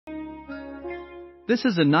This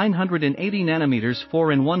is a 980 nanometers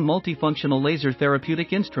 4-in-1 multifunctional laser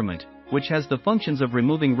therapeutic instrument, which has the functions of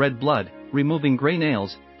removing red blood, removing gray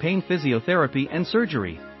nails, pain physiotherapy and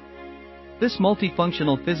surgery. This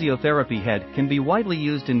multifunctional physiotherapy head can be widely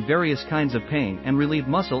used in various kinds of pain and relieve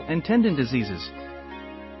muscle and tendon diseases.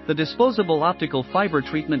 The disposable optical fiber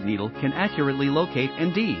treatment needle can accurately locate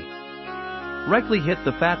and directly hit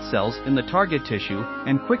the fat cells in the target tissue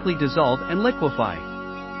and quickly dissolve and liquefy.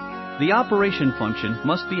 The operation function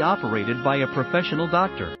must be operated by a professional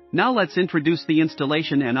doctor. Now let's introduce the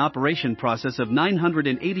installation and operation process of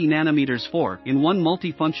 980 nanometers 4-in-1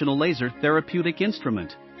 multifunctional laser therapeutic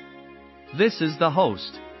instrument. This is the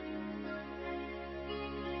host.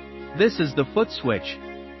 This is the foot switch.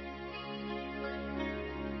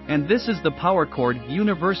 And this is the power cord,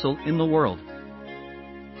 universal in the world.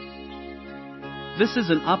 This is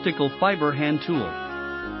an optical fiber hand tool.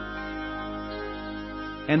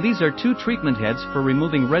 And these are two treatment heads for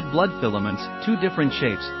removing red blood filaments, two different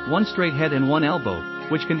shapes, one straight head and one elbow,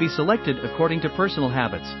 which can be selected according to personal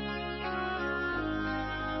habits.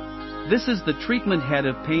 This is the treatment head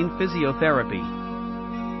of pain physiotherapy.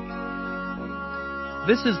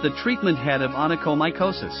 This is the treatment head of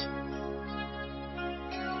onychomycosis.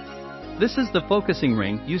 This is the focusing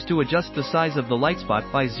ring used to adjust the size of the light spot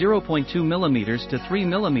by 0.2 mm to 3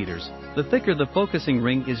 mm. The thicker the focusing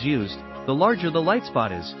ring is used, the larger the light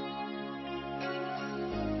spot is.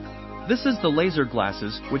 This is the laser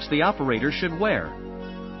glasses which the operator should wear.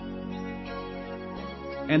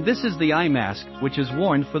 And this is the eye mask which is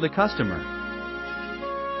worn for the customer.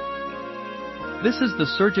 This is the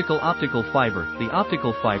surgical optical fiber. The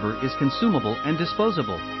optical fiber is consumable and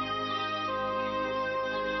disposable.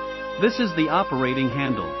 This is the operating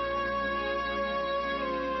handle,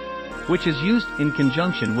 which is used in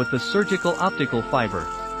conjunction with the surgical optical fiber.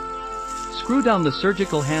 Screw down the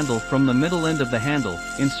surgical handle from the middle end of the handle,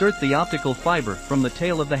 insert the optical fiber from the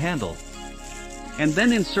tail of the handle, and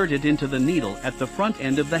then insert it into the needle at the front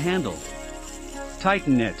end of the handle.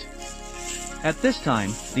 Tighten it. At this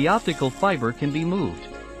time, the optical fiber can be moved.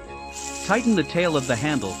 Tighten the tail of the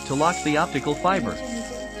handle to lock the optical fiber.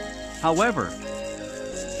 However,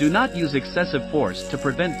 do not use excessive force to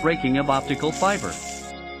prevent breaking of optical fiber.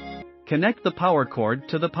 Connect the power cord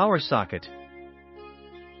to the power socket.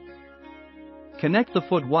 Connect the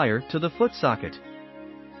foot wire to the foot socket.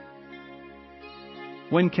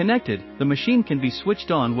 When connected, the machine can be switched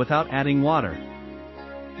on without adding water.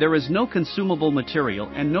 There is no consumable material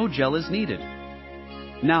and no gel is needed.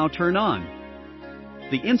 Now turn on.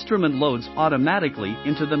 The instrument loads automatically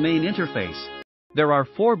into the main interface. There are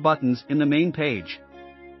 4 buttons in the main page.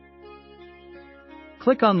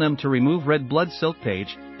 Click on them to remove red blood silk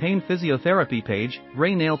page, pain physiotherapy page,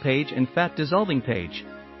 gray nail page and fat dissolving page.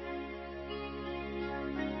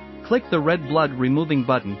 Click the red blood removing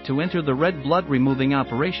button to enter the red blood removing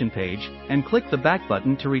operation page, and click the back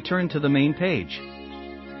button to return to the main page.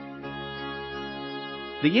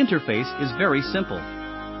 The interface is very simple.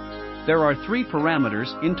 There are 3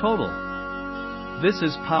 parameters in total. This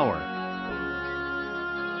is power.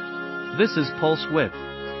 This is pulse width.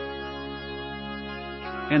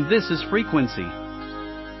 And this is frequency.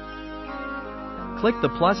 Click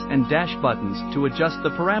the plus and dash buttons to adjust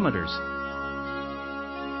the parameters.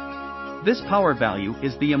 This power value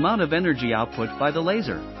is the amount of energy output by the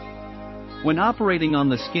laser. When operating on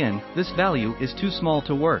the skin, this value is too small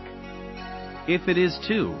to work. If it is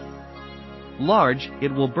too large,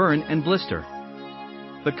 it will burn and blister.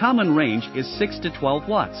 The common range is 6 to 12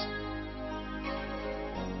 watts.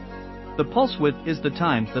 The pulse width is the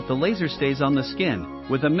time that the laser stays on the skin,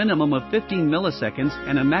 with a minimum of 15 milliseconds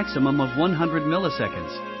and a maximum of 100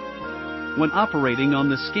 milliseconds. When operating on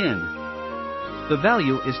the skin, the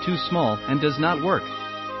value is too small and does not work.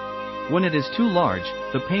 When it is too large,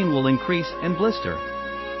 the pain will increase and blister.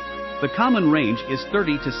 The common range is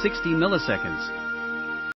 30 to 60 milliseconds.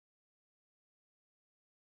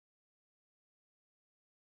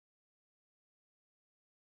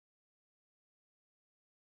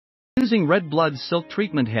 Using red blood silk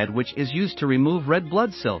treatment head, which is used to remove red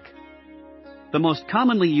blood silk. The most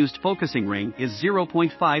commonly used focusing ring is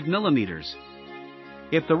 0.5 millimeters.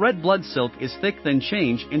 If the red blood silk is thick, then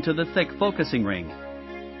change into the thick focusing ring.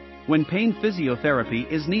 When pain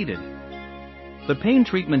physiotherapy is needed, the pain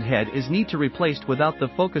treatment head is need to replaced without the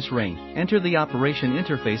focus ring. Enter the operation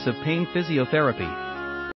interface of pain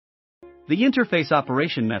physiotherapy. The interface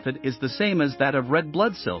operation method is the same as that of red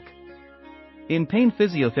blood silk. In pain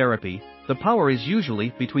physiotherapy, the power is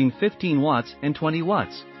usually between 15 watts and 20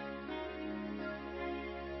 watts.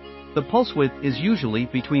 The pulse width is usually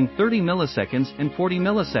between 30 milliseconds and 40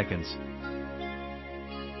 milliseconds.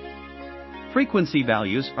 Frequency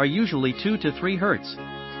values are usually 2 to 3 Hz.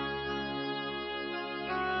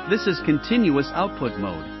 This is continuous output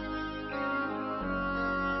mode.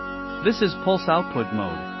 This is pulse output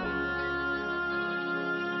mode.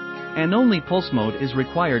 And only pulse mode is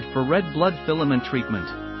required for red blood filament treatment.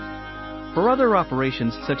 For other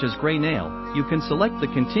operations such as gray nail, you can select the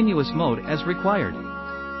continuous mode as required.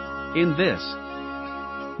 In this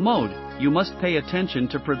mode, you must pay attention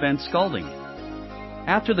to prevent scalding.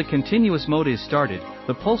 After the continuous mode is started,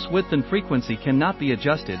 the pulse width and frequency cannot be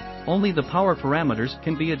adjusted, only the power parameters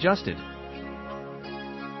can be adjusted.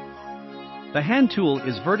 The hand tool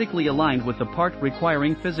is vertically aligned with the part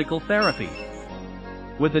requiring physical therapy,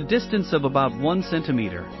 with a distance of about 1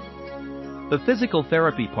 centimeter. The physical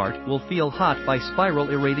therapy part will feel hot by spiral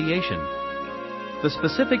irradiation. The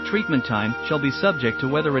specific treatment time shall be subject to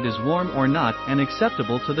whether it is warm or not and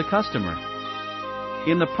acceptable to the customer.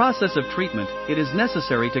 In the process of treatment, it is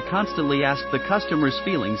necessary to constantly ask the customer's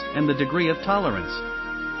feelings and the degree of tolerance.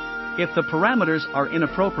 If the parameters are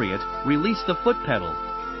inappropriate, release the foot pedal.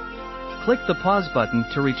 Click the pause button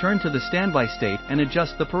to return to the standby state and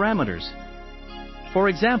adjust the parameters. For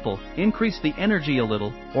example, increase the energy a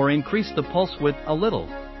little, or increase the pulse width a little.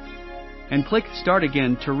 And click Start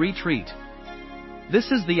again to retreat. This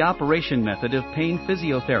is the operation method of pain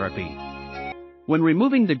physiotherapy. When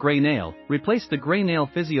removing the gray nail, replace the gray nail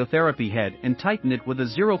physiotherapy head and tighten it with a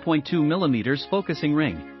 0.2 mm focusing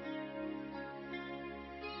ring.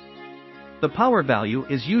 The power value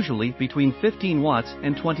is usually between 15 watts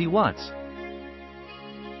and 20 watts.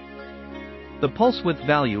 The pulse width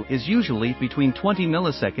value is usually between 20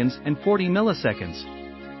 milliseconds and 40 milliseconds.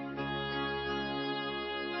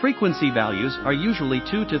 Frequency values are usually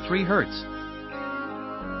 2 to 3 Hz.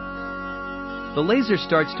 The laser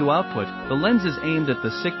starts to output, the lens is aimed at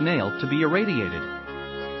the sick nail to be irradiated.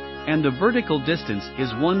 And the vertical distance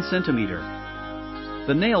is 1 centimeter.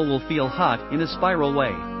 The nail will feel hot in a spiral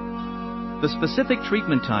way. The specific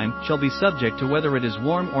treatment time shall be subject to whether it is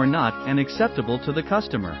warm or not and acceptable to the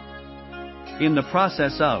customer. In the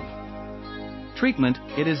process of treatment,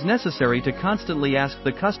 it is necessary to constantly ask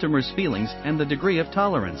the customer's feelings and the degree of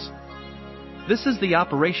tolerance. This is the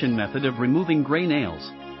operation method of removing gray nails.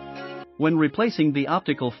 When replacing the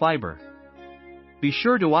optical fiber, be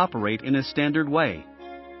sure to operate in a standard way.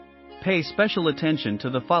 Pay special attention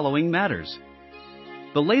to the following matters.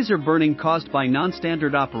 The laser burning caused by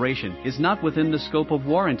non-standard operation is not within the scope of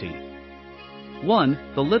warranty.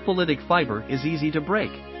 1. The lipolytic fiber is easy to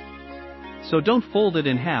break, so don't fold it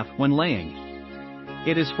in half when laying.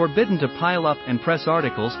 It is forbidden to pile up and press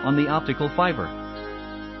articles on the optical fiber.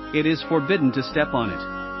 It is forbidden to step on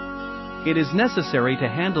it. It is necessary to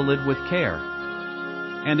handle it with care.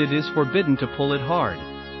 And it is forbidden to pull it hard.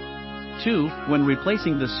 2. When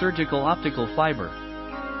replacing the surgical optical fiber,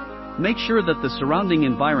 make sure that the surrounding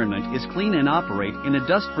environment is clean and operate in a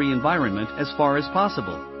dust-free environment as far as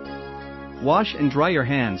possible. Wash and dry your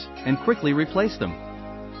hands, and quickly replace them.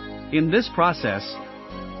 In this process,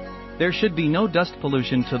 there should be no dust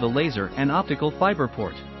pollution to the laser and optical fiber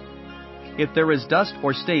port. If there is dust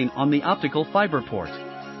or stain on the optical fiber port,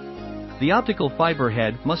 the optical fiber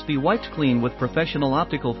head must be wiped clean with professional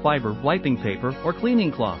optical fiber wiping paper or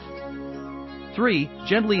cleaning cloth. 3.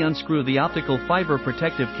 Gently unscrew the optical fiber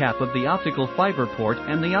protective cap of the optical fiber port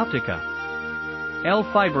and the Optica L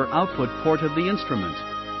fiber output port of the instrument.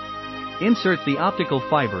 Insert the optical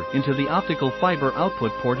fiber into the optical fiber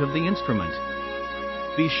output port of the instrument.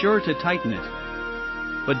 Be sure to tighten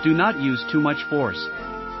it, but do not use too much force.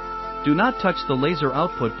 Do not touch the laser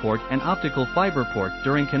output port and optical fiber port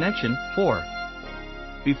during connection. 4.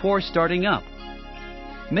 Before starting up,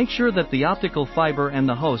 make sure that the optical fiber and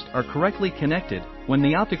the host are correctly connected. When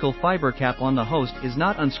the optical fiber cap on the host is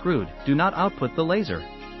not unscrewed, do not output the laser.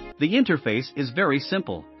 The interface is very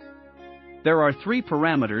simple. There are 3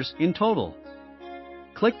 parameters in total.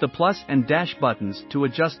 Click the plus and dash buttons to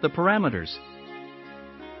adjust the parameters.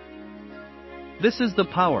 This is the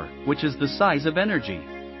power, which is the size of energy.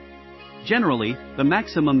 Generally, the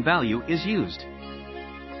maximum value is used.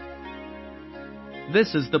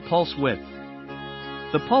 This is the pulse width.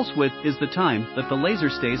 The pulse width is the time that the laser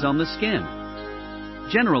stays on the skin.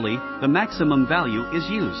 Generally, the maximum value is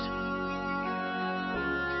used.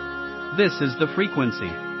 This is the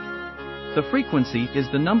frequency. The frequency is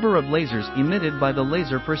the number of lasers emitted by the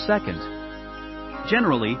laser per second.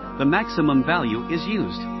 Generally, the maximum value is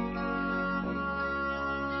used.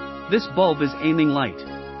 This bulb is aiming light.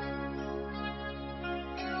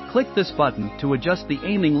 Click this button to adjust the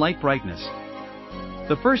aiming light brightness.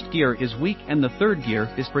 The first gear is weak and the third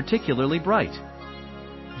gear is particularly bright.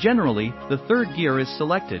 Generally, the third gear is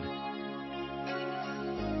selected.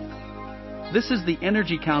 This is the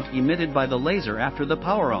energy count emitted by the laser after the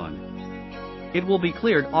power on. It will be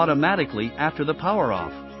cleared automatically after the power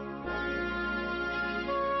off.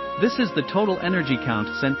 This is the total energy count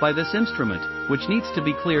sent by this instrument, which needs to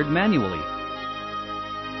be cleared manually.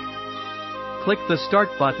 Click the Start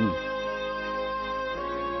button.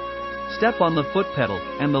 Step on the foot pedal,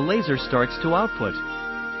 and the laser starts to output.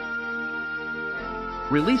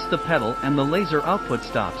 Release the pedal and the laser output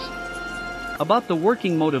stops. About the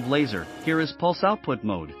working mode of laser, here is pulse output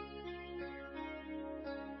mode.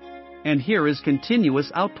 And here is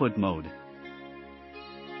continuous output mode.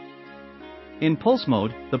 In pulse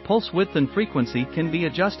mode, the pulse width and frequency can be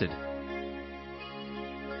adjusted.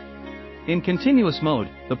 In continuous mode,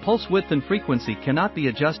 the pulse width and frequency cannot be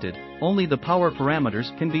adjusted, only the power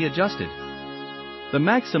parameters can be adjusted. The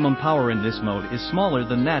maximum power in this mode is smaller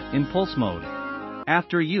than that in pulse mode.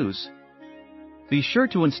 After use, be sure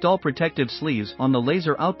to install protective sleeves on the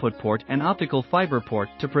laser output port and optical fiber port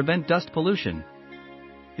to prevent dust pollution.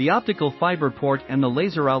 The optical fiber port and the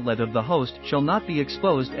laser outlet of the host shall not be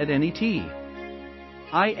exposed at any time.